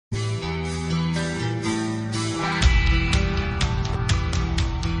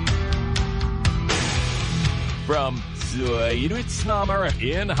From Sweet Summer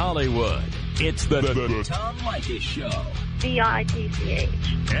in Hollywood, it's the Tom Leykis Show. D-I-T-C-H.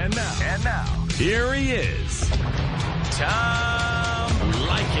 And now, here he is, Tom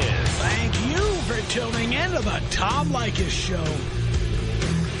Leykis. Thank you for tuning in to the Tom Leykis Show.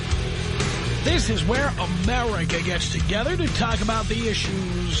 This is where America gets together to talk about the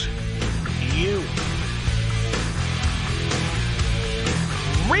issues you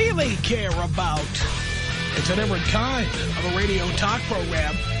really care about. It's a different kind of a radio talk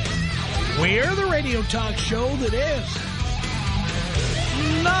program. We're the radio talk show that is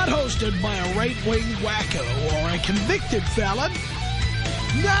not hosted by a right-wing wacko or a convicted felon.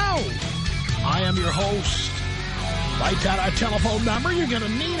 No, I am your host. Write down our telephone number. You're going to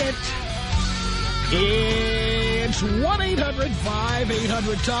need it. It's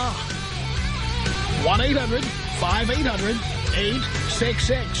 1-800-5800-TOM.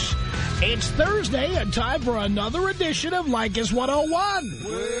 1-800-5800-866. It's Thursday and time for another edition of Leykis 101.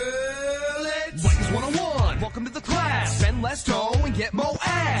 Well, it's Leykis 101. Welcome to the class. Spend less dough and get more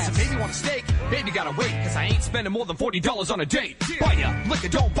ass. If baby want a steak, baby gotta wait, cause I ain't spending more than $40 on a date. Buy ya, liquor,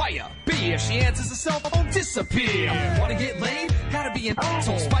 don't buy ya beer. She answers herself, I won't disappear. Wanna get laid? Gotta be an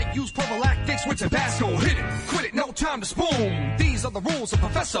asshole. Spike, use prophylactics with Tabasco. Hit it, quit it, no time to spoon. These are the rules of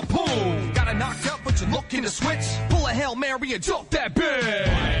Professor Boom. Got it knocked up, but you're looking to switch. Pull a Hail Mary and jump that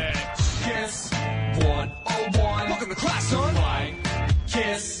bitch. Kiss 101. Welcome to class, son.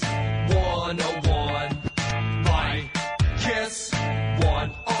 Kiss 101. Kiss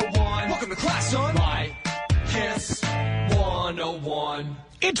 101. Welcome to class, son. Kiss 101.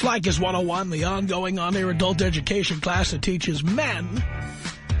 It's Leykis 101, the ongoing on-air adult education class that teaches men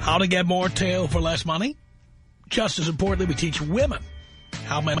how to get more tail for less money. Just as importantly, we teach women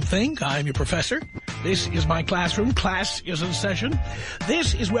how men think. I'm your professor. This is my classroom. Class is in session.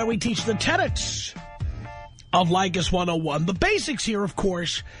 This is where we teach the tenets of Leykis 101. The basics here, of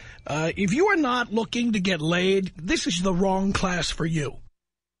course, if you are not looking to get laid, this is the wrong class for you.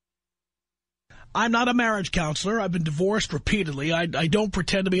 I'm not a marriage counselor. I've been divorced repeatedly. I don't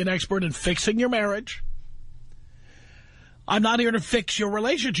pretend to be an expert in fixing your marriage. I'm not here to fix your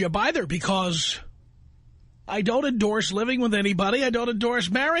relationship either, because I don't endorse living with anybody. I don't endorse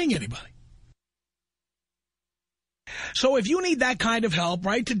marrying anybody. So if you need that kind of help,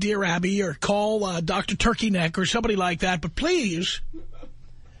 write to Dear Abby or call Dr. Turkey Neck or somebody like that. But please,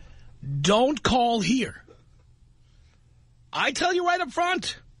 don't call here. I tell you right up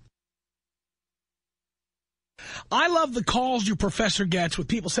front. I love the calls your professor gets with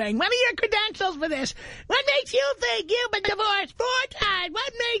people saying, what are your credentials for this? What makes you think you've been divorced 4 times?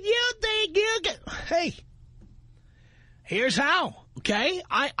 What makes you think you can... Hey, here's how, okay?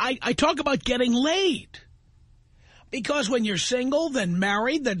 I talk about getting laid. Because when you're single, then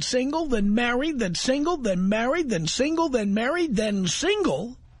married, then single, then married, then single, then married, then single, then married, then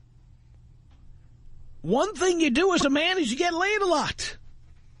single, one thing you do as a man is you get laid a lot.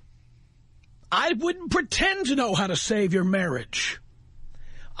 I wouldn't pretend to know how to save your marriage.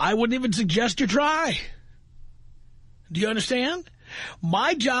 I wouldn't even suggest you try. Do you understand?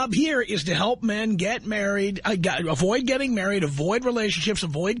 My job here is to help men get married, avoid getting married, avoid relationships,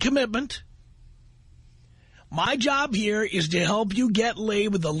 avoid commitment. My job here is to help you get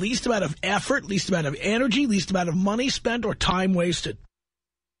laid with the least amount of effort, least amount of energy, least amount of money spent or time wasted.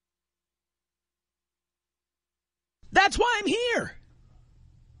 That's why I'm here.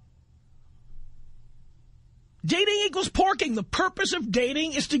 Dating equals porking. The purpose of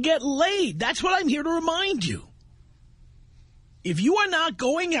dating is to get laid. That's what I'm here to remind you. If you are not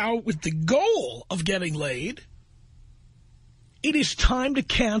going out with the goal of getting laid, it is time to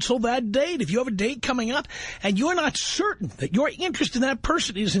cancel that date. If you have a date coming up and you're not certain that your interest in that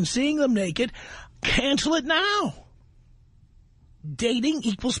person is in seeing them naked, cancel it now. Dating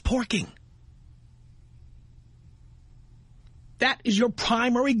equals porking. That is your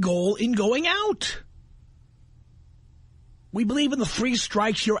primary goal in going out. We believe in the 3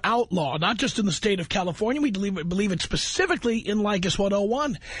 strikes you're outlaw, not just in the state of California. We believe it specifically in Leykis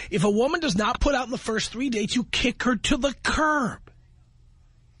 101. If a woman does not put out in the first 3 dates, you kick her to the curb.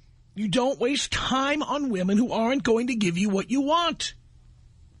 You don't waste time on women who aren't going to give you what you want.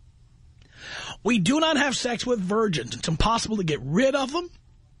 We do not have sex with virgins. It's impossible to get rid of them,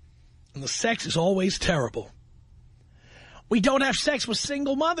 and the sex is always terrible. We don't have sex with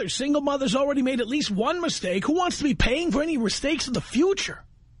single mothers. Single mothers already made at least one mistake. Who wants to be paying for any mistakes in the future?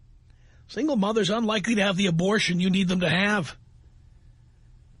 Single mothers are unlikely to have the abortion you need them to have.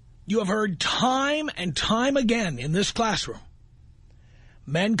 You have heard time and time again in this classroom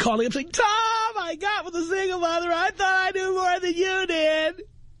men calling up saying, Tom, I got with a single mother. I thought I knew more than you did.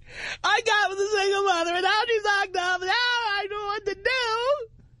 I got with a single mother, and now she's locked up, and now I know what to do.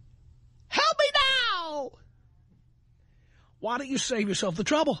 Help me now! Why don't you save yourself the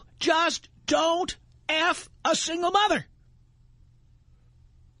trouble? Just don't F a single mother.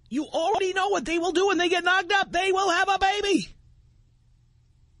 You already know what they will do when they get knocked up. They will have a baby.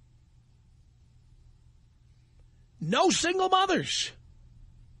 No single mothers.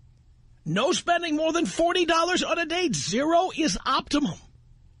 No spending more than $40 on a date. 0 is optimum.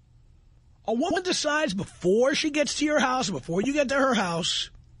 A woman decides before she gets to your house, before you get to her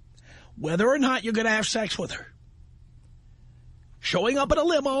house, whether or not you're going to have sex with her. Showing up in a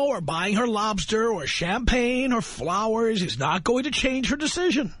limo or buying her lobster or champagne or flowers is not going to change her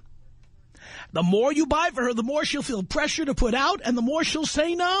decision. The more you buy for her, the more she'll feel pressure to put out and the more she'll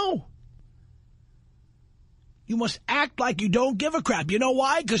say no. You must act like you don't give a crap. You know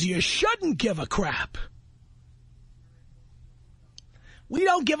why? Because you shouldn't give a crap. We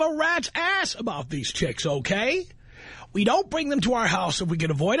don't give a rat's ass about these chicks, okay? We don't bring them to our house if we can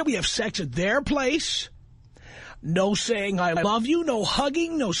avoid it. We have sex at their place. No saying I love you, no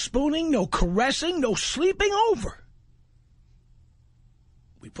hugging, no spooning, no caressing, no sleeping over.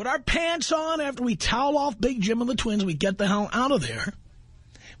 We put our pants on after we towel off Big Jim and the twins. We get the hell out of there.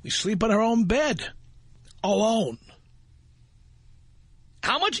 We sleep in our own bed. Alone.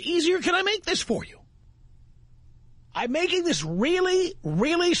 How much easier can I make this for you? I'm making this really,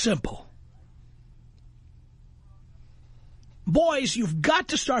 really simple. Boys, you've got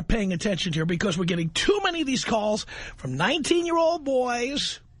to start paying attention here because we're getting too many of these calls from 19-year-old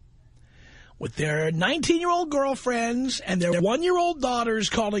boys with their 19-year-old girlfriends and their 1-year-old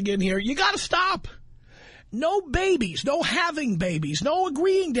daughters calling in here. You got to stop. No babies, no having babies, no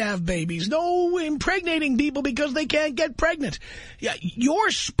agreeing to have babies, no impregnating people because they can't get pregnant. Yeah,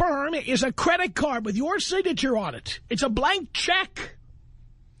 your sperm is a credit card with your signature on it. It's a blank check.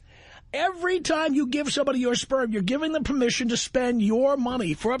 Every time you give somebody your sperm, you're giving them permission to spend your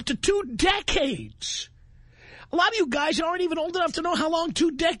money for up to 2 decades. A lot of you guys aren't even old enough to know how long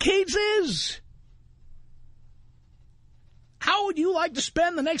 2 decades is. How would you like to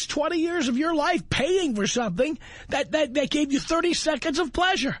spend the next 20 years of your life paying for something that gave you 30 seconds of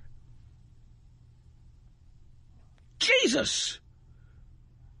pleasure? Jesus!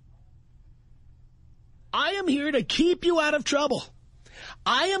 I am here to keep you out of trouble.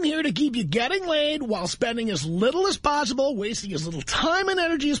 I am here to keep you getting laid while spending as little as possible, wasting as little time and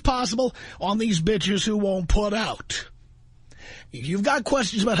energy as possible on these bitches who won't put out. If you've got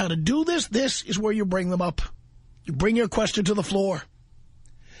questions about how to do this, this is where you bring them up. You bring your question to the floor.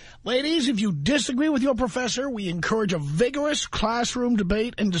 Ladies, if you disagree with your professor, we encourage a vigorous classroom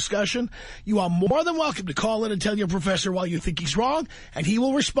debate and discussion. You are more than welcome to call in and tell your professor why you think he's wrong, and he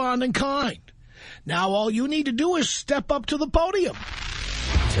will respond in kind. Now all you need to do is step up to the podium.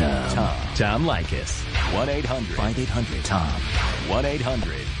 Tom Leykis. 1-800-5800-TOM.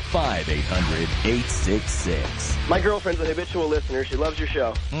 1-800-5800-866. My girlfriend's a habitual listener. She loves your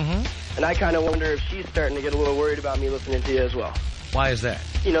show. Mm-hmm. And I kind of wonder if she's starting to get a little worried about me listening to you as well. Why is that?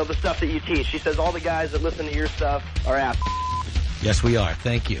 You know, the stuff that you teach. She says all the guys that listen to your stuff are ass. Yes, we are.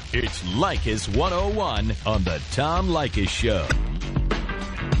 Thank you. It's Leykis 101 on the Tom Leykis Show.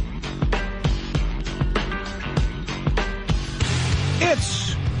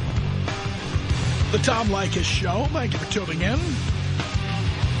 It's the Tom Leykis Show. Thank you for tuning in.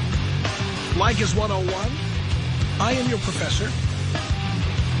 Leykis 101. I am your professor.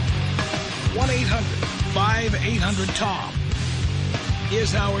 1-800-5800-TOM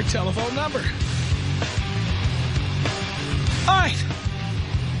is our telephone number. All right.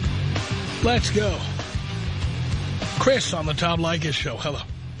 Let's go. Chris on the Tom Leykis Show. Hello.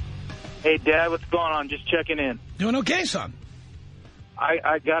 Hey, Dad, what's going on? Just checking in. Doing okay, son?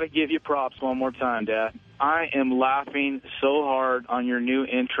 I got to give you props one more time, Dad. I am laughing so hard on your new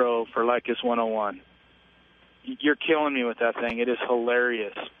intro for Leykis 101. You're killing me with that thing. It is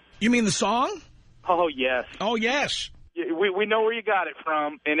hilarious. You mean the song? Oh, yes. Oh, yes. We know where you got it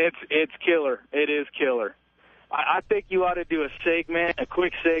from, and it's killer. It is killer. I think you ought to do a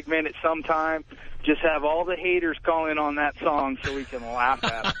quick segment at some time. Just have all the haters call in on that song so we can laugh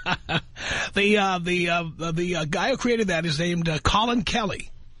at it. The guy who created that is named Colin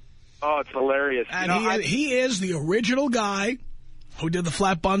Kelly. Oh, it's hilarious. And he is the original guy who did the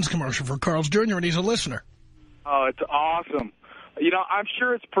Flat Buns commercial for Carl's Jr., and he's a listener. Oh, it's awesome. You know, I'm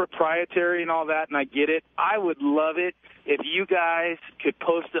sure it's proprietary and all that, and I get it. I would love it if you guys could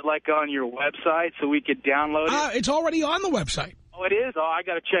post it, like, on your website so we could download it. It's already on the website. Oh, it is? Oh, I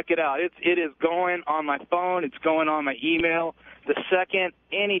got to check it out. It is going on my phone. It's going on my email. The second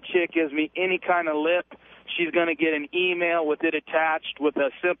any chick gives me any kind of lip, she's going to get an email with it attached with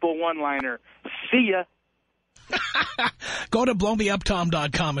a simple one-liner. See ya. Go to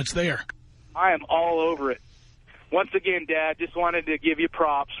blowmeuptom.com. It's there. I am all over it. Once again, Dad, just wanted to give you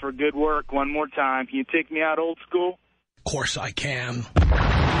props for good work one more time. Can you take me out old school? Of course I can.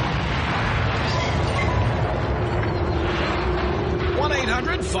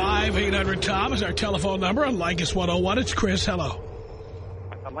 1-800-5800-TOM is our telephone number on Leykis 101. It's Chris. Hello.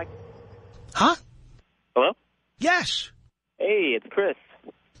 I'm Mike. Huh? Hello? Yes. Hey, it's Chris.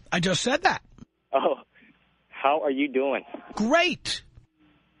 I just said that. Oh, how are you doing? Great.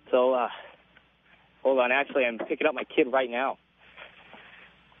 So, hold on. Actually, I'm picking up my kid right now.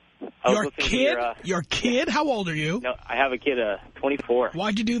 Your kid? Your kid? How old are you? No, I have a kid, 24.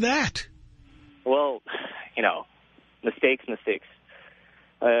 Why'd you do that? Well, you know, mistakes.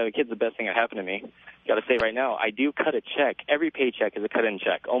 The kid's the best thing that happened to me. Got to say right now, I do cut a check. Every paycheck is a cut-in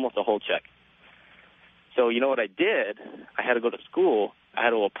check, almost a whole check. So you know what I did? I had to go to school. I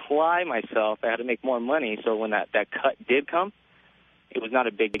had to apply myself. I had to make more money. So when that cut did come, it was not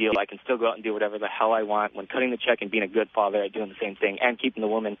a big deal. I can still go out and do whatever the hell I want. When cutting the check and being a good father, I'm doing the same thing and keeping the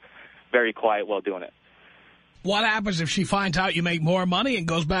woman very quiet while doing it. What happens if she finds out you make more money and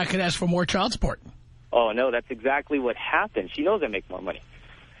goes back and asks for more child support? Oh, no, that's exactly what happened. She knows I make more money.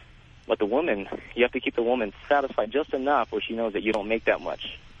 But the woman, you have to keep the woman satisfied just enough where she knows that you don't make that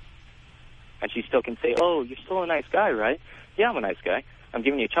much. And she still can say, oh, you're still a nice guy, right? Yeah, I'm a nice guy. I'm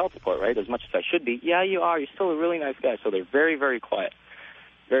giving you child support, right, as much as I should be. Yeah, you are. You're still a really nice guy. So they're very, very quiet.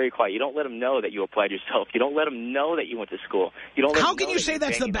 Very quiet. You don't let them know that you applied yourself. You don't let them know that you went to school. You don't. How can you say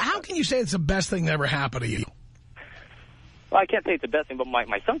that's the? How can you say it's the best thing that ever happened to you? Well, I can't say it's the best thing, but my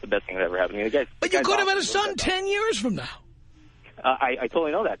son's the best thing that ever happened to me. But you could have had a son 10 years from now. I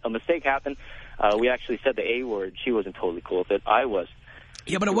totally know that. A mistake happened. We actually said the A word. She wasn't totally cool with it. I was.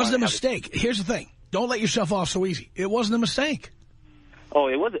 Yeah, but it wasn't a mistake. Here's the thing. Don't let yourself off so easy. It wasn't a mistake. Oh,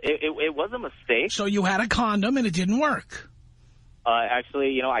 it was a mistake. So you had a condom and it didn't work.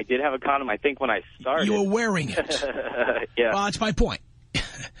 Actually, you know, I did have a condom, I think, when I started. You were wearing it. Yeah. Well, that's my point.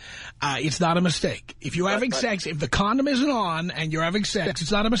 It's not a mistake. If you're having sex, if the condom isn't on and you're having sex,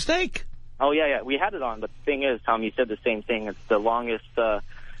 it's not a mistake. Oh, yeah. We had it on, but the thing is, Tom, you said the same thing. It's the longest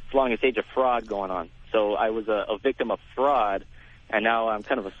age of fraud going on. So I was a victim of fraud, and now I'm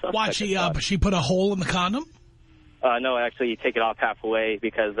kind of a suspect. Why, she put a hole in the condom? No, actually, you take it off halfway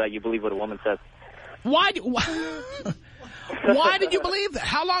because you believe what a woman says. Why did you believe that?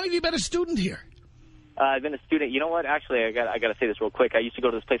 How long have you been a student here? I've been a student. You know what? Actually, I got to say this real quick. I used to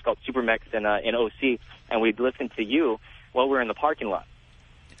go to this place called Supermex in OC, and we'd listen to you while we were in the parking lot.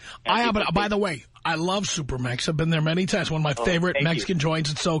 By the way, I love Supermex. I've been there many times. One of my favorite Mexican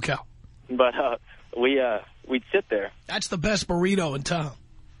joints in SoCal. But we'd sit there. That's the best burrito in town.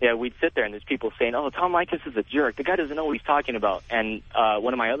 Yeah, we'd sit there, and there's people saying, oh, Tom Leykis is a jerk. The guy doesn't know what he's talking about. And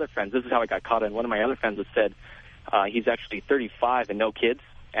one of my other friends, this is how I got caught in, one of my other friends had said he's actually 35 and no kids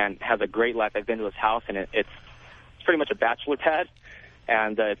and has a great life. I've been to his house, and it's pretty much a bachelor pad.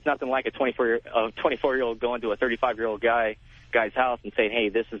 And it's nothing like a 24-year-old going to a 35-year-old guy's house and saying, hey,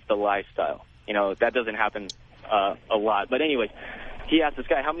 this is the lifestyle. You know, that doesn't happen a lot. But anyways, he asked this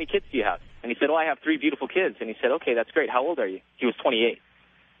guy, how many kids do you have? And he said, oh, I have 3 beautiful kids. And he said, okay, that's great. How old are you? He was 28.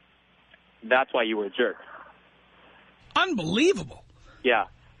 That's why you were a jerk. Unbelievable. Yeah.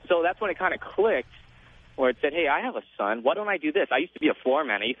 So that's when it kind of clicked, where it said, hey, I have a son. Why don't I do this? I used to be a floor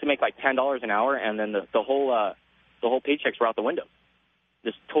man. I used to make like $10 an hour, and then the whole paychecks were out the window.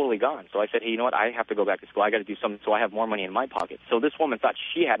 Just totally gone. So I said, hey, you know what? I have to go back to school. I got to do something so I have more money in my pocket. So this woman thought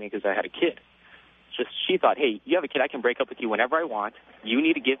she had me because I had a kid. She thought, hey, you have a kid. I can break up with you whenever I want. You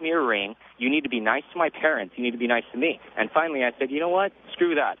need to give me a ring. You need to be nice to my parents. You need to be nice to me. And finally I said, you know what?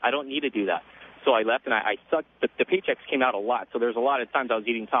 Screw that. I don't need to do that. So I left, and I sucked. The paychecks came out a lot. So there's a lot of times I was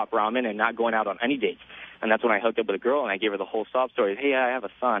eating top ramen and not going out on any dates. And that's when I hooked up with a girl, and I gave her the whole sob story. Hey, I have a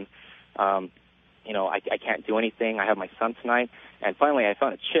son. You know, I can't do anything. I have my son tonight. And finally I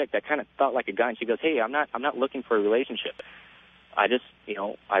found a chick that kind of thought like a guy, and she goes, hey, I'm not looking for a relationship. I just, you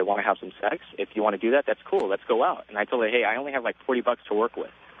know, I want to have some sex. If you want to do that, that's cool. Let's go out. And I told her, hey, I only have like $40 to work with.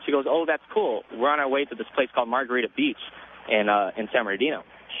 She goes, oh, that's cool. We're on our way to this place called Margarita Beach in San Bernardino.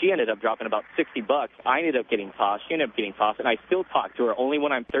 She ended up dropping about $60. I ended up getting tossed. She ended up getting tossed. And I still talk to her only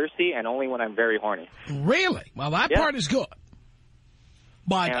when I'm thirsty and only when I'm very horny. Really? Well, that part is good.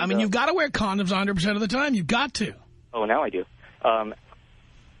 But, I mean, you've got to wear condoms 100% of the time. You've got to. Oh, now I do. I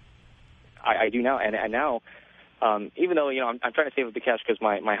do now. And now even though, I'm trying to save up the cash because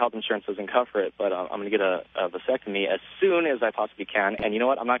my health insurance doesn't cover it, but I'm going to get a vasectomy as soon as I possibly can. And you know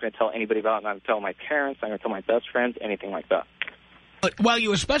what? I'm not going to tell anybody about it. I'm not going to tell my parents. I'm going to tell my best friends, anything like that. Well,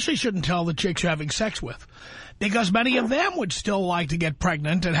 you especially shouldn't tell the chicks you're having sex with, because many of them would still like to get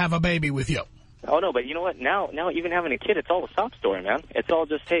pregnant and have a baby with you. Oh, no, but you know what? Now even having a kid, it's all a sob story, man. It's all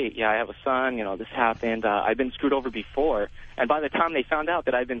just, hey, yeah, I have a son, this happened. I've been screwed over before. And by the time they found out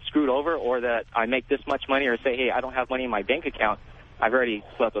that I've been screwed over or that I make this much money or say, hey, I don't have money in my bank account, I've already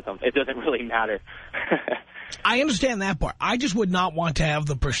slept with them. It doesn't really matter. I understand that part. I just would not want to have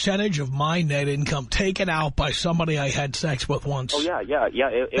the percentage of my net income taken out by somebody I had sex with once. Oh, yeah.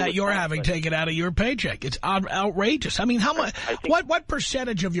 That you're having taken out of your paycheck. It's outrageous. I mean, how much? What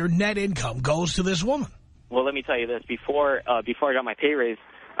percentage of your net income goes to this woman? Well, let me tell you this. Before I got my pay raise,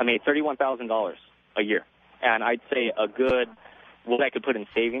 I made $31,000 a year. And I'd say a good, what I could put in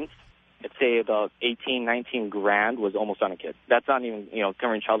savings, I'd say about 18, 19 grand was almost on a kid. That's not even,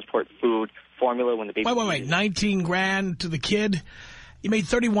 covering child support, food, formula when the baby... Wait. 19 grand to the kid? You made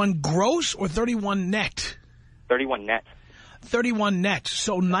 31 gross or 31 net? 31 net. 31 net.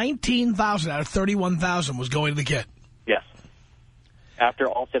 So 19,000 out of 31,000 was going to the kid. Yes. After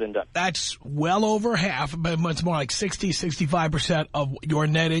all said and done. That's well over half, but it's more like 60-65% of your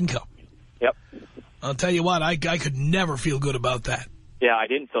net income. Yep. I'll tell you what, I could never feel good about that. Yeah, I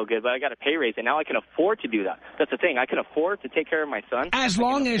didn't feel good, but I got a pay raise, and now I can afford to do that. That's the thing. I can afford to take care of my son. As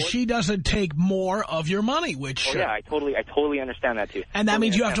long as she doesn't take more of your money, which... Oh, yeah, I totally understand that, too. And that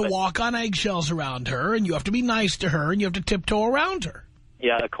means you have to walk on eggshells around her, and you have to be nice to her, and you have to tiptoe around her.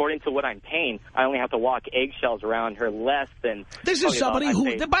 Yeah, according to what I'm paying, I only have to walk eggshells around her less than... This is somebody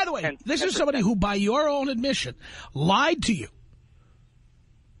who... By the way, 10%. This is somebody who, by your own admission, lied to you.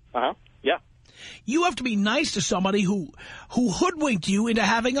 Uh-huh, yeah. You have to be nice to somebody who hoodwinked you into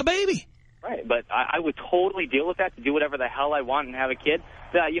having a baby. Right, but I would totally deal with that, to do whatever the hell I want and have a kid.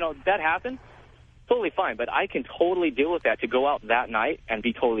 That happened, totally fine. But I can totally deal with that, to go out that night and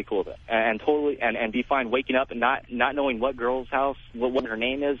be totally cool with it. And be fine waking up and not knowing what girl's house, what her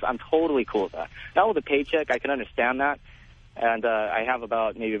name is. I'm totally cool with that. Now with a paycheck, I can understand that. And I have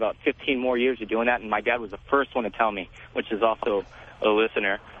maybe about 15 more years of doing that. And my dad was the first one to tell me, which is also a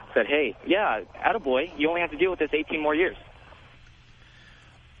listener, said, hey, yeah, attaboy, you only have to deal with this 18 more years.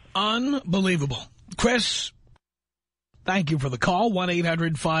 Unbelievable. Chris, thank you for the call.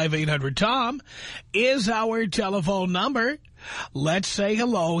 1-800-5800-TOM is our telephone number. Let's say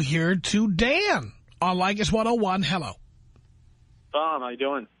hello here to Dan on Leykis 101. Hello. Tom, how you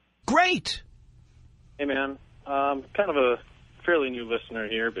doing? Great. Hey, man. Kind of a fairly new listener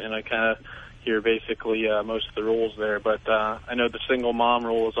here, and I kind of hear basically most of the rules there, but I know the single mom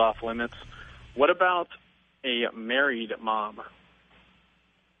rule is off limits. What about a married mom?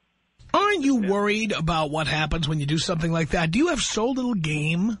 Aren't you worried about what happens when you do something like that? Do you have so little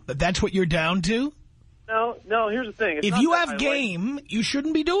game that that's what you're down to? No, here's the thing. If you have game, you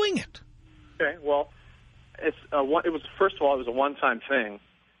shouldn't be doing it. Okay, well, first of all, it was a one-time thing.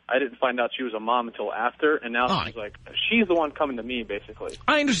 I didn't find out she was a mom until after, and now she's the one coming to me, basically.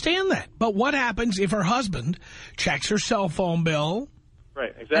 I understand that. But what happens if her husband checks her cell phone bill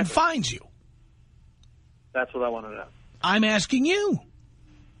and finds you? That's what I want to know. I'm asking you.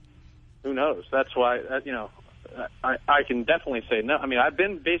 Who knows? That's why, I can definitely say no. I mean, I've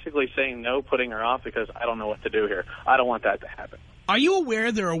been basically saying no, putting her off, because I don't know what to do here. I don't want that to happen. Are you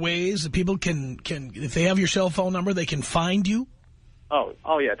aware there are ways that people can if they have your cell phone number, they can find you?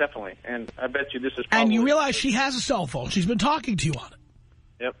 Oh, yeah, definitely. And I bet you this is probably... And you realize she has a cell phone. She's been talking to you on it.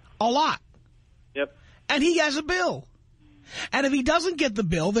 Yep. A lot. Yep. And he has a bill. And if he doesn't get the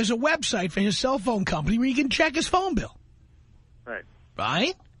bill, there's a website for his cell phone company where you can check his phone bill. Right.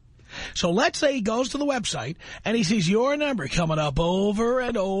 Right? So let's say he goes to the website and he sees your number coming up over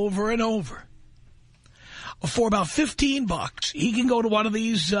and over and over. For about $15, he can go to one of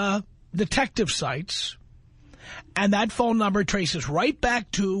these detective sites, and that phone number traces right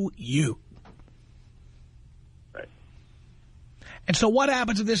back to you. Right. And so what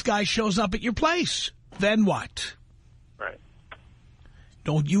happens if this guy shows up at your place? Then what? Right.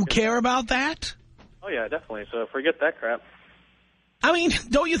 Don't you care about that? Oh, yeah, definitely. So forget that crap. I mean,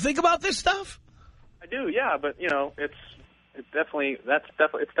 don't you think about this stuff? I do, yeah, but, it's definitely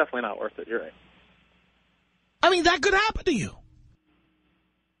not worth it. You're right. I mean, that could happen to you.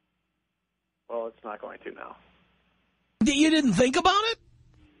 Well, it's not going to now. You didn't think about it?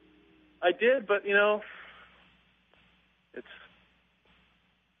 I did, but,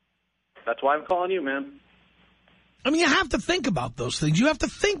 that's why I'm calling you, man. I mean, you have to think about those things. You have to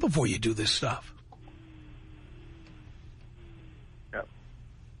think before you do this stuff. Yep.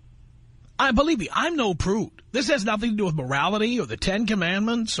 Believe me, I'm no prude. This has nothing to do with morality or the Ten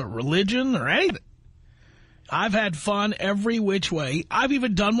Commandments or religion or anything. I've had fun every which way. I've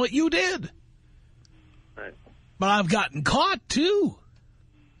even done what you did. Right. But I've gotten caught, too.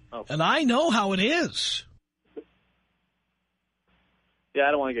 Oh. And I know how it is. Yeah,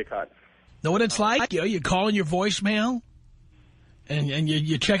 I don't want to get caught. Know what it's like? You call in your voicemail, and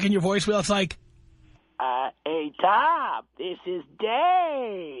you're checking your voicemail. It's like, hey, Tom, this is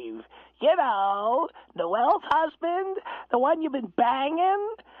Dave. You know, Noelle's husband, the one you've been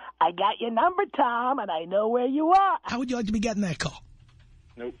banging. I got your number, Tom, and I know where you are. how would you like to be getting that call?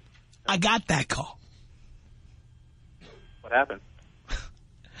 Nope. I got that call. What happened?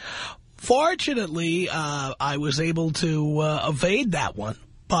 Fortunately, I was able to evade that one,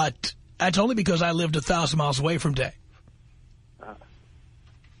 but that's only because I lived 1,000 miles away from Dave.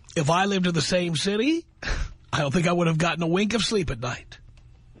 If I lived in the same city, I don't think I would have gotten a wink of sleep at night.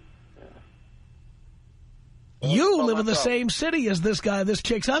 You live in the same city as this guy, this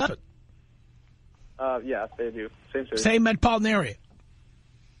chick's husband. Yeah, they do. Same city. Same metropolitan area.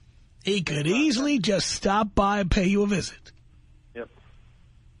 He could easily just stop by and pay you a visit. Yep.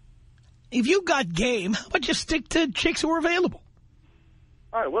 If you got game, how about you stick to chicks who are available?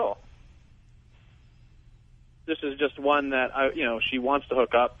 All right, will. This is just one that, she wants to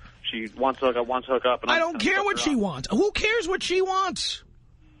hook up. She wants to hook up. And I don't care what she wants. Who cares what she wants?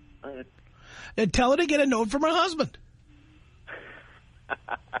 All right. And tell her to get a note from her husband.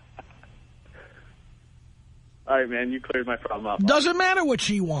 All right, man, you cleared my problem up. Doesn't matter what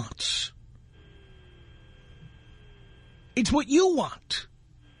she wants. It's what you want.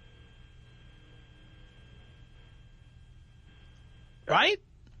 Right?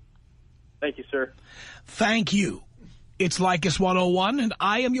 Thank you, sir. Thank you. It's Leykis 101, and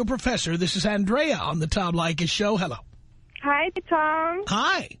I am your professor. This is Andrea on the Tom Leykis Show. Hello. Hi, Tom.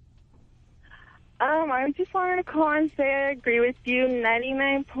 Hi. I just wanted to call and say I agree with you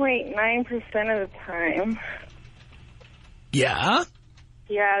 99.9% of the time. Yeah?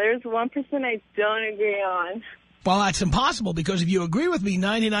 Yeah, there's 1% I don't agree on. Well, that's impossible, because if you agree with me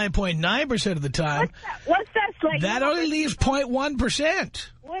 99.9% of the time, What's that? Like, that only leaves 0.1%.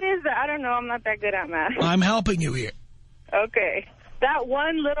 What is that? I don't know. I'm not that good at math. I'm helping you here. Okay. That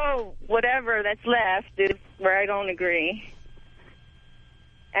one little whatever that's left is where I don't agree.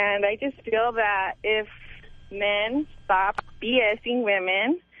 And I just feel that if men stop BSing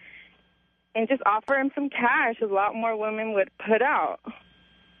women and just offer them some cash, a lot more women would put out.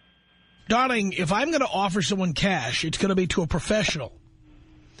 Darling, if I'm going to offer someone cash, it's going to be to a professional.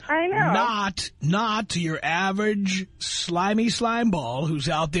 I know. Not to your average slimy slime ball who's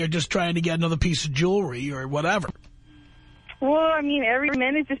out there just trying to get another piece of jewelry or whatever. Well, I mean, every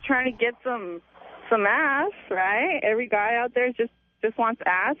man is just trying to get some ass, right? Every guy out there just wants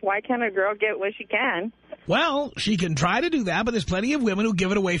ass. Why can't a girl get what she can? Well, she can try to do that, but there's plenty of women who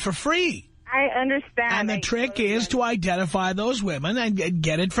give it away for free. I understand. And the trick is to identify those women and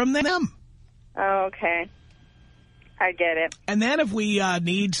get it from them. Oh, okay. I get it. And then if we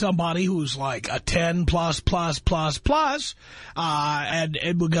need somebody who's like a 10 plus, and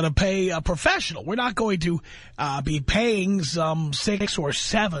we're going to pay a professional, we're not going to be paying some 6 or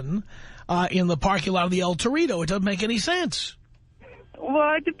 7 in the parking lot of the El Torito. It doesn't make any sense.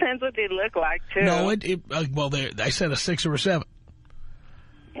 Well, it depends what they look like, too. No, well, I said a 6 or a 7.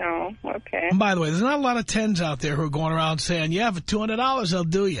 Oh, okay. And by the way, there's not a lot of 10s out there who are going around saying, yeah, for $200, they'll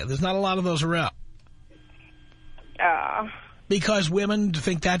do you. There's not a lot of those around. Because women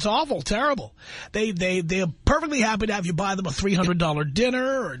think that's awful, terrible. They're perfectly happy to have you buy them a $300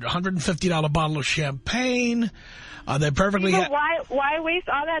 dinner or a $150 bottle of champagne. They're perfectly happy. Why waste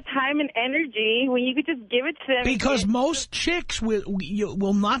all that time and energy when you could just give it to them? Because most chicks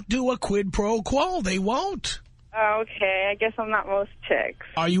will not do a quid pro quo. They won't. Okay, I guess I'm not most chicks.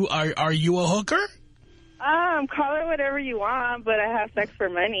 Are you a hooker? Call it whatever you want, but I have sex for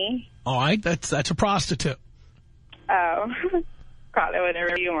money. All right, that's a prostitute. Oh, call it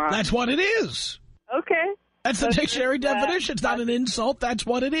whatever you want. That's what it is. Okay. That's the dictionary definition. It's not an insult. That's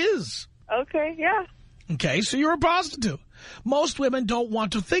what it is. Okay, yeah. Okay, so you're a prostitute. Most women don't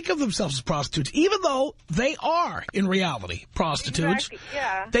want to think of themselves as prostitutes, even though they are, in reality, prostitutes. Exactly,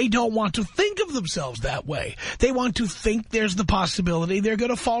 yeah. They don't want to think of themselves that way. They want to think there's the possibility they're going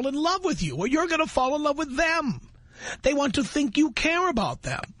to fall in love with you, or you're going to fall in love with them. They want to think you care about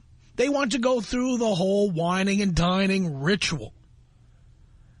them. They want to go through the whole whining and dining ritual.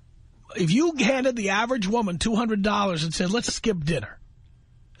 If you handed the average woman $200 and said, let's skip dinner,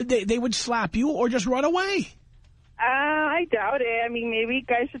 they would slap you or just run away. I doubt it. I mean, maybe you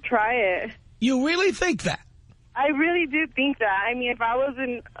guys should try it. You really think that? I really do think that. I mean, if I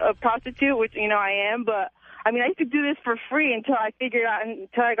wasn't a prostitute, which, you know, I am, but, I mean, I used to do this for free until I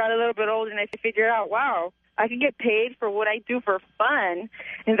got a little bit older and I figured out, wow, I could get paid for what I do for fun.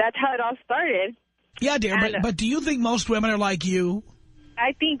 And that's how it all started. Yeah, dear, but do you think most women are like you?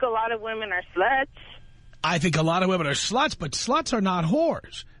 I think a lot of women are sluts. I think a lot of women are sluts, but sluts are not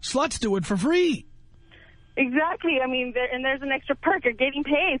whores. Sluts do it for free. Exactly. I mean, there's an extra perk. You're getting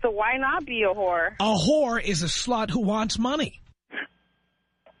paid, so why not be a whore? A whore is a slut who wants money.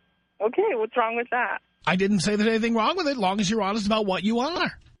 Okay, what's wrong with that? I didn't say there's anything wrong with it, as long as you're honest about what you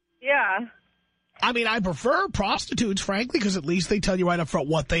are. Yeah. I mean, I prefer prostitutes, frankly, because at least they tell you right up front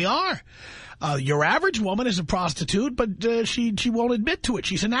what they are. Your average woman is a prostitute, but she won't admit to it.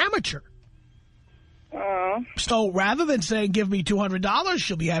 She's an amateur. So rather than saying, give me $200,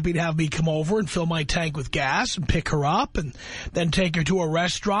 she'll be happy to have me come over and fill my tank with gas and pick her up and then take her to a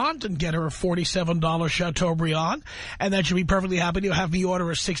restaurant and get her a $47 Chateaubriand. And then she'll be perfectly happy to have me order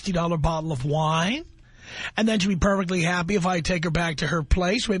a $60 bottle of wine. And then she'll be perfectly happy if I take her back to her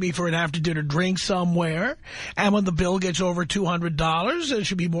place, maybe for an after-dinner drink somewhere. And when the bill gets over $200,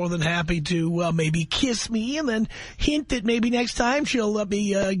 she'll be more than happy to maybe kiss me and then hint that maybe next time she'll let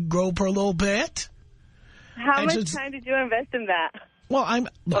me grope her a little bit. How much time did you invest in that? Well,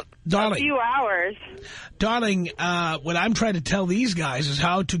 look, darling. A few hours. Darling, what I'm trying to tell these guys is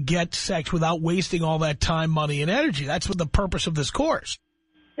how to get sex without wasting all that time, money, and energy. That's what the purpose of this course.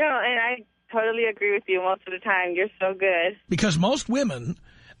 No, and I totally agree with you most of the time. You're so good. Because most women,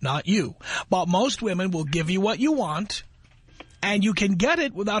 not you, but most women will give you what you want, and you can get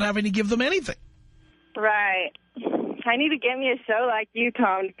it without having to give them anything. Right. I need to get me a show like you,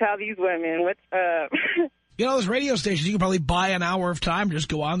 Tom, to tell these women what's up. You know, those radio stations, you can probably buy an hour of time, just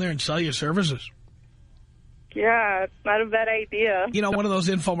go on there and sell your services. Yeah, it's not a bad idea. You know, one of those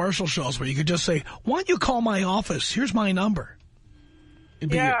infomercial shows where you could just say, why don't you call my office? Here's my number.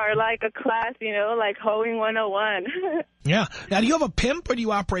 Yeah, or like a class, you know, like Hoeing 101. Yeah. Now, do you have a pimp or do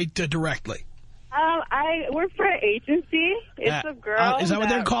you operate directly? I work for an agency. It's a girl. Is that what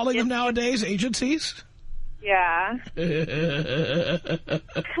they're calling them nowadays, agencies? Yeah.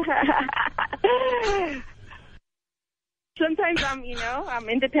 Sometimes I'm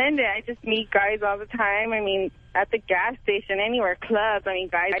independent. I just meet guys all the time. I mean, at the gas station, anywhere, clubs. I mean,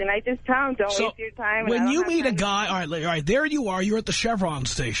 guys, and I just tell them, don't waste your time. When you meet a guy, all right, there you are. You're at the Chevron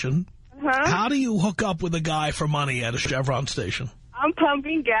station. How do you hook up with a guy for money at a Chevron station? I'm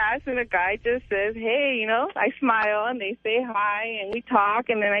pumping gas, and a guy just says, hey, you know, I smile, and they say hi, and we talk,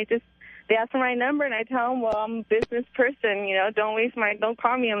 and then they ask for my number, and I tell them, well, I'm a business person, you know, don't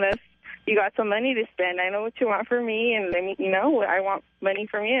call me unless you got some money to spend. I know what you want from me, and you know, I want money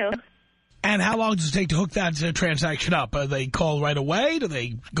from you. And how long does it take to hook that transaction up? They call right away? Do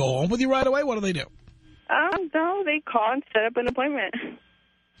they go home with you right away? What do they do? No, they call and set up an appointment.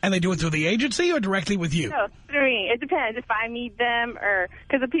 And they do it through the agency or directly with you? No, through me. It depends if I meet them or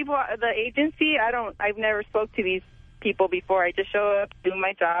because the agency. I've never spoke to these people before. I just show up, do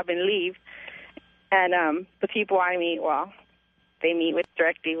my job, and leave. And the people I meet, well, they meet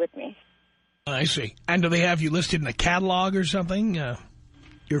directly with me. I see. And do they have you listed in a catalog or something?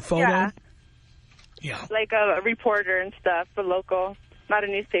 Your photo? Yeah. Yeah. Like a reporter and stuff, a local, not a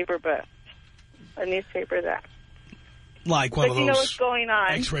newspaper, but a newspaper that. Like one of those. You know what's going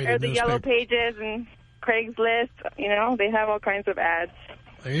on. X-rated or the newspaper. Yellow Pages and Craigslist. You know, they have all kinds of ads.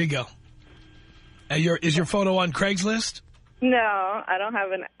 There you go. And is your photo on Craigslist? No, I don't have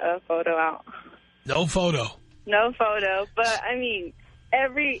a photo out. No photo. No photo, but I mean,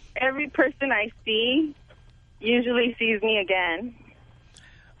 every person I see usually sees me again.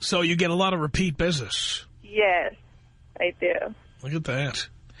 So you get a lot of repeat business. Yes, I do. Look at that.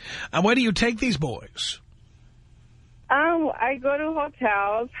 And where do you take these boys? I go to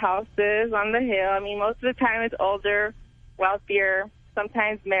hotels, houses on the hill. I mean, most of the time it's older, wealthier,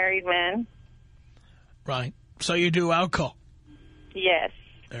 sometimes married men. Right. So you do alcohol? Yes.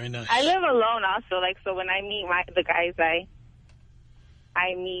 Very nice. I live alone also, so when I meet the guys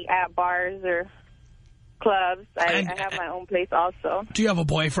I meet at bars or clubs, I have my own place also. Do you have a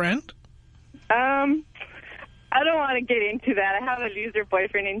boyfriend? I don't want to get into that. I have a loser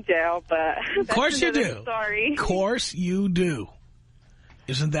boyfriend in jail, but of course you do. Story. Of course you do.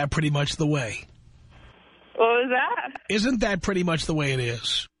 Isn't that pretty much the way? What was that? Isn't that pretty much the way it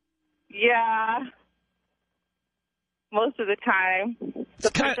is? Yeah. Most of the time.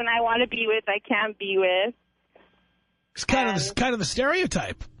 The person I want to be with, I can't be with. It's kind of the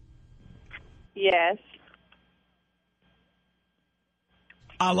stereotype. Yes.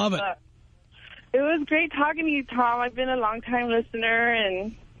 I love it. It was great talking to you, Tom. I've been a long-time listener,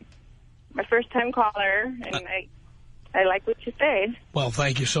 and my first-time caller, and I like what you say. Well,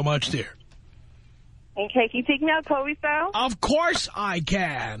 thank you so much, dear. Okay, can you take me out Kobe style? Of course I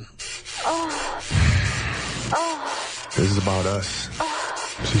can. Oh. This is about us.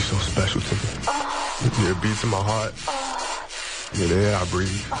 She's so special to me. You're a beat to my heart. You're the air I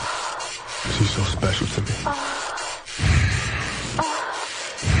breathe. She's so special to me.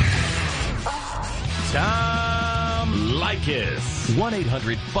 Tom Leykis.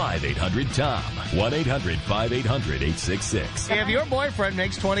 1-800-5800-TOM. 1-800-5800-866. If your boyfriend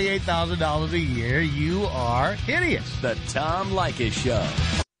makes $28,000 a year, you are hideous. The Tom Leykis Show.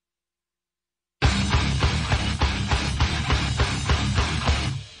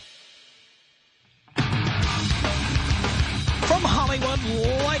 From Hollywood,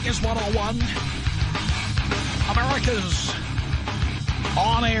 Leykis 101. America's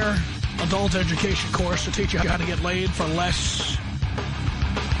on-air adult education course to teach you how to get laid for less.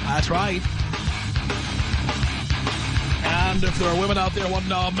 That's right. And if there are women out there wanting to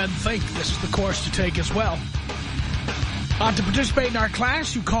know how men think, this is the course to take as well. To participate in our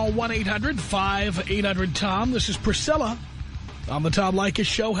class, you call 1-800-5800-TOM. This is Priscilla on the Tom Leykis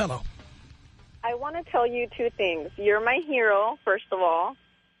Show. Hello. I want to tell you two things. You're my hero, first of all.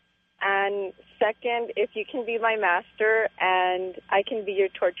 And second, if you can be my master and I can be your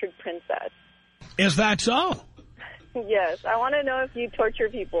tortured princess. Is that so? Yes. I want to know if you torture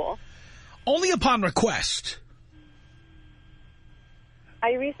people. Only upon request.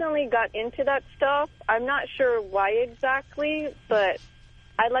 I recently got into that stuff. I'm not sure why exactly, but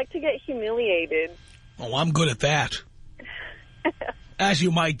I'd like to get humiliated. Oh, I'm good at that. As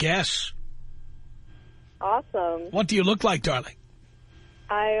you might guess. Awesome. What do you look like, darling?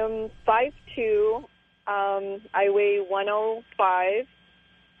 I am 5'2". I weigh 105,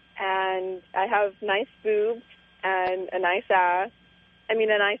 and I have nice boobs and a nice ass. I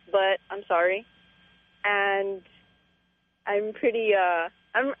mean, a nice butt. I'm sorry. And I'm pretty. I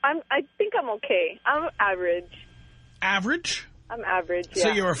think I'm okay. I'm average. Average? I'm average. Yeah. So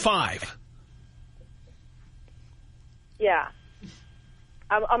you're a 5. Yeah.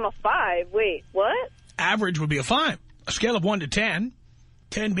 I'm a 5. Wait, what? Average would be a 5. A scale of 1 to 10.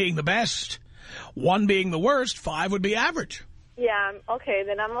 10 being the best, 1 being the worst, 5 would be average. Yeah, okay,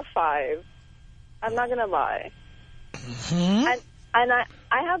 then I'm a 5. I'm not going to lie. Mm-hmm. And I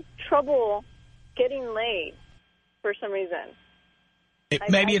have trouble getting laid for some reason.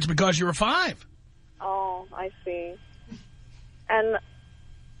 Maybe it's because you're a 5. Oh, I see. And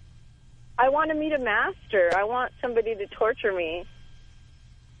I want to meet a master. I want somebody to torture me.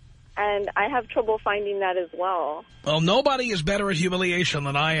 And I have trouble finding that as well. Well, nobody is better at humiliation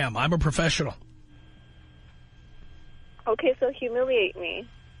than I am. I'm a professional. Okay, so humiliate me.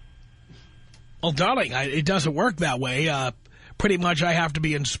 Well, darling, it doesn't work that way. Pretty much I have to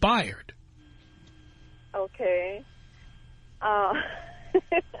be inspired. Okay. I'm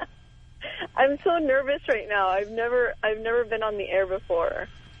so nervous right now. I've never been on the air before.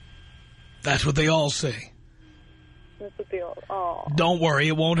 That's what they all say. That's what they all... Oh. Don't worry,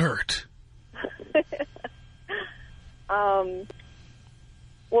 it won't hurt. Well,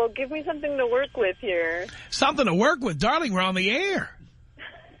 give me something to work with here. Something to work with? Darling, we're on the air.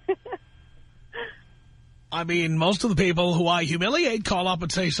 I mean, most of the people who I humiliate call up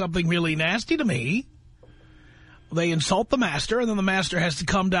and say something really nasty to me. They insult the master, and then the master has to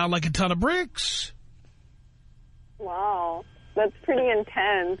come down like a ton of bricks. Wow, that's pretty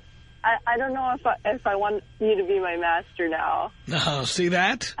intense. I don't know if I want you to be my master now. See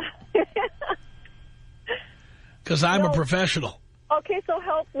that? Because I'm a professional. Okay, so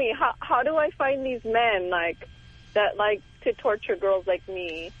help me. How do I find these men that like to torture girls like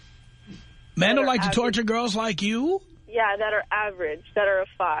me? Men who like to torture girls like you? Yeah, that are average, that are a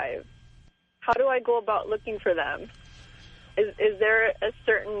 5. How do I go about looking for them? Is there a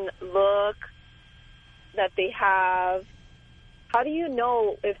certain look that they have? How do you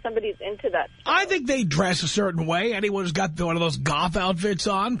know if somebody's into that stuff? I think they dress a certain way. Anyone who's got one of those goth outfits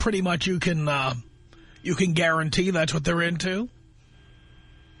on, pretty much you can guarantee that's what they're into.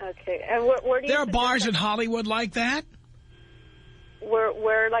 Okay, and where do you... There are bars in Hollywood like that.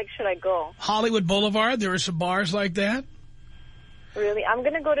 Where like, should I go? Hollywood Boulevard, there are some bars like that. Really? I'm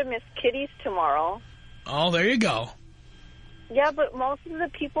going to go to Miss Kitty's tomorrow. Oh, there you go. Yeah, but most of the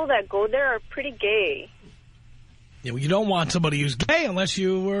people that go there are pretty gay. Yeah, well, you don't want somebody who's gay unless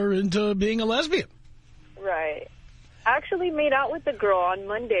you were into being a lesbian. Right. I actually made out with a girl on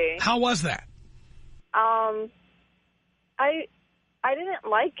Monday. How was that? I didn't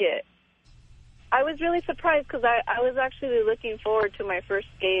like it. I was really surprised because I was actually looking forward to my first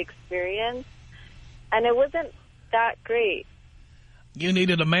gay experience, and it wasn't that great. You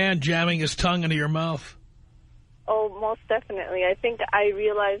needed a man jamming his tongue into your mouth. Oh, most definitely. I think I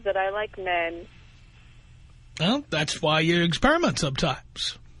realized that I like men. Well, that's why you experiment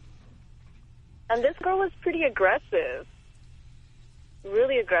sometimes. And this girl was pretty aggressive.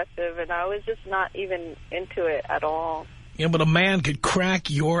 Really aggressive, and I was just not even into it at all. Yeah, but a man could crack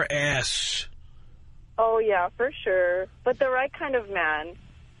your ass. Oh, yeah, for sure. But the right kind of man.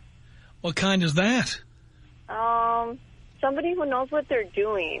 What kind is that? Somebody who knows what they're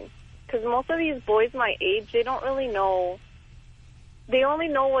doing. Because most of these boys my age, they don't really know. They only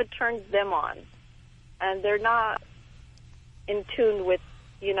know what turns them on. And they're not in tune with,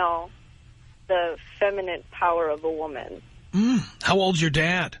 you know, the feminine power of a woman. How old's your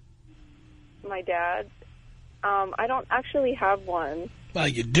dad? My dad? I don't actually have one. Well,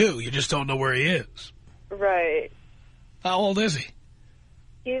 you do. You just don't know where he is. Right. How old is he?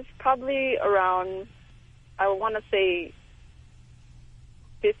 He's probably around, I want to say,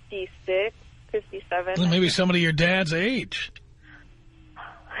 56, 57. Well, maybe somebody your dad's age.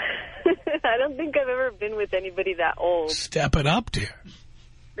 I don't think I've ever been with anybody that old. Step it up, dear.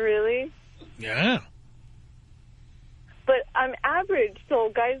 Really? Yeah. But I'm average,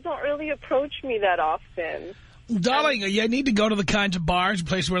 so guys don't really approach me that often. Darling, you need to go to the kinds of bars and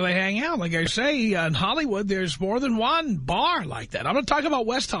places where they hang out. Like I say, in Hollywood, there's more than one bar like that. I'm not talking about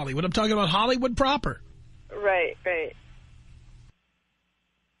West Hollywood. I'm talking about Hollywood proper. Right, right.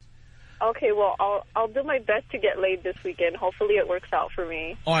 Okay, well, I'll do my best to get laid this weekend. Hopefully it works out for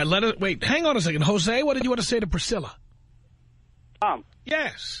me. All right, wait, hang on a second. Jose, what did you want to say to Priscilla? Tom.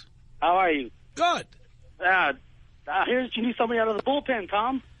 Yes. How are you? Good. Here's you need somebody out of the bullpen,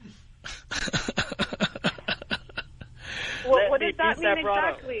 Tom. What does that mean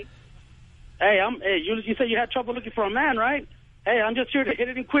exactly? Hey, you said you had trouble looking for a man, right? Hey, I'm just here to hit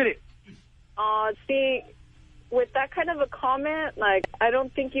it and quit it. See, with that kind of a comment, like, I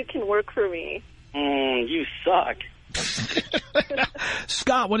don't think you can work for me. You suck.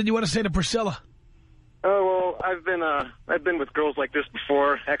 Scott, what did you want to say to Priscilla? Oh, well, I've been with girls like this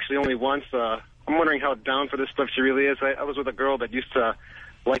before, actually only once. I'm wondering how down for this stuff she really is. I was with a girl that used to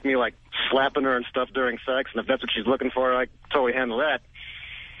like me, like, slapping her and stuff during sex, and if that's what she's looking for, I totally handle that.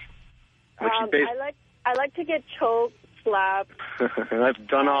 I like to get choked, slapped. I've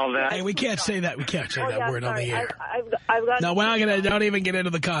done all that. Hey, we can't say that. We can't say that word on the air. I've got. No, we're not going to. Don't even get into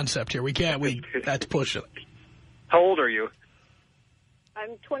the concept here. We can't. That's pushing. How old are you?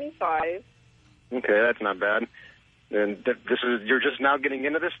 I'm 25. Okay, that's not bad. And you're just now getting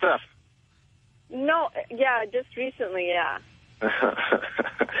into this stuff. No, yeah, just recently, yeah.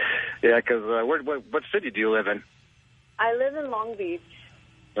 Yeah, because what city do you live in? I live in Long Beach.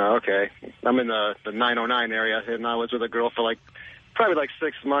 Oh, okay. I'm in the 909 area, and I was with a girl for probably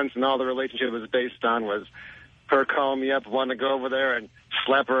 6 months, and all the relationship was based on was her calling me up, wanting to go over there and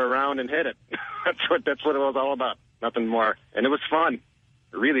slap her around and hit it. That's what it was all about. Nothing more. And it was fun.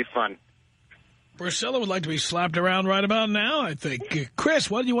 Really fun. Priscilla would like to be slapped around right about now, I think.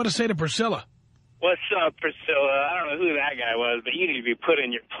 Chris, what do you want to say to Priscilla? What's up, Priscilla? I don't know who that guy was, but you need to be put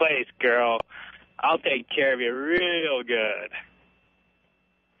in your place, girl. I'll take care of you real good.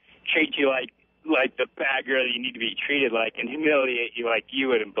 Treat you like the bad girl that you need to be treated like and humiliate you like you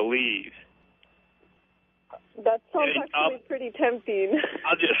wouldn't believe. That sounds actually pretty tempting.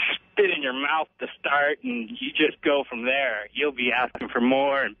 I'll just spit in your mouth to start, and you just go from there. You'll be asking for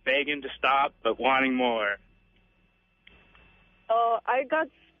more and begging to stop, but wanting more. Oh, I got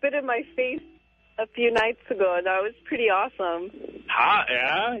spit in my face a few nights ago, and that was pretty awesome. Hot,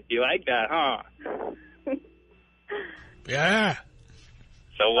 yeah? You like that, huh? Yeah.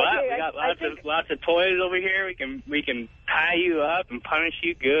 So what? Okay, We got lots of toys over here. We can tie you up and punish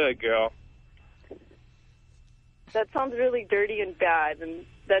you good, girl. That sounds really dirty and bad, and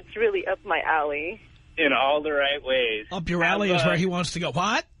that's really up my alley. In all the right ways. Up your alley is where he wants to go.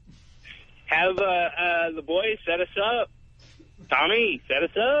 What? Have the boys set us up. Tommy, set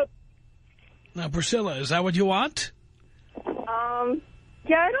us up. Now, Priscilla, is that what you want? Yeah,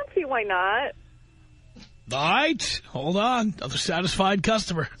 I don't see why not. All right. Hold on. Another satisfied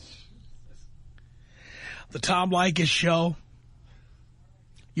customer. The Tom Leykis Show.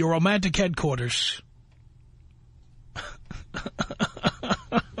 Your romantic headquarters.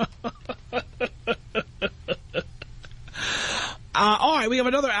 All right, we have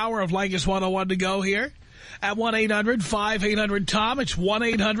another hour of Leykis 101 to go here. At 1-800-5800-TOM. It's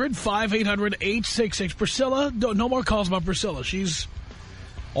 1-800-5800-866. Priscilla, no more calls about Priscilla. She's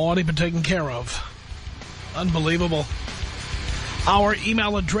already been taken care of. Unbelievable. Our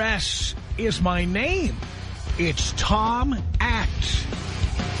email address is my name. It's Tom at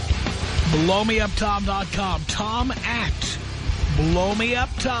blowmeuptom.com. Tom at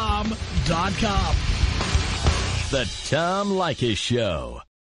blowmeuptom.com. The Tom Leykis Show.